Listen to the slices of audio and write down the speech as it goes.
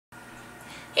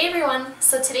Hey everyone!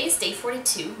 So today's day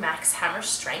 42, max hammer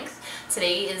strength.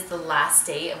 Today is the last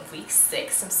day of week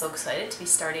 6. I'm so excited to be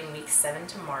starting week 7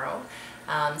 tomorrow.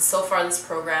 So far this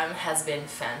program has been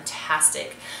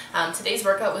fantastic. Today's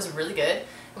workout was really good.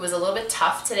 It was a little bit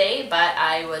tough today, but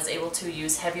I was able to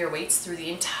use heavier weights through the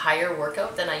entire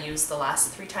workout than I used the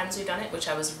last 3 times we've done it, which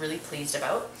I was really pleased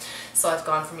about. So I've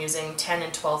gone from using 10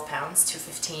 and 12 pounds to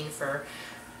 15 for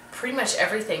pretty much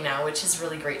everything now, which is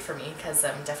really great for me because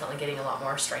I'm definitely getting a lot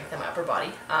more strength in my upper body.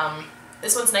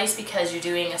 This one's nice because you're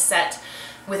doing a set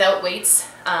without weights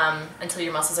until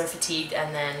your muscles are fatigued,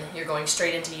 and then you're going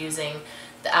straight into using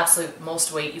the absolute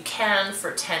most weight you can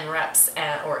for 10 reps,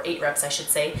 or 8 reps I should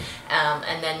say,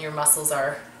 and then your muscles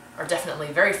are definitely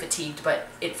very fatigued, but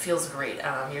it feels great.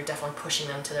 You're definitely pushing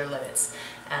them to their limits,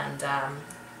 and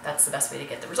that's the best way to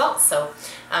get the results. So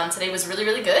today was really,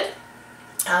 really good.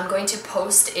 I'm going to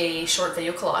post a short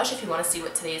video collage if you want to see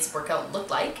what today's workout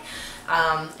looked like,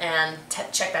 and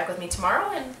check back with me tomorrow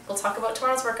and we'll talk about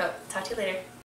tomorrow's workout. Talk to you later.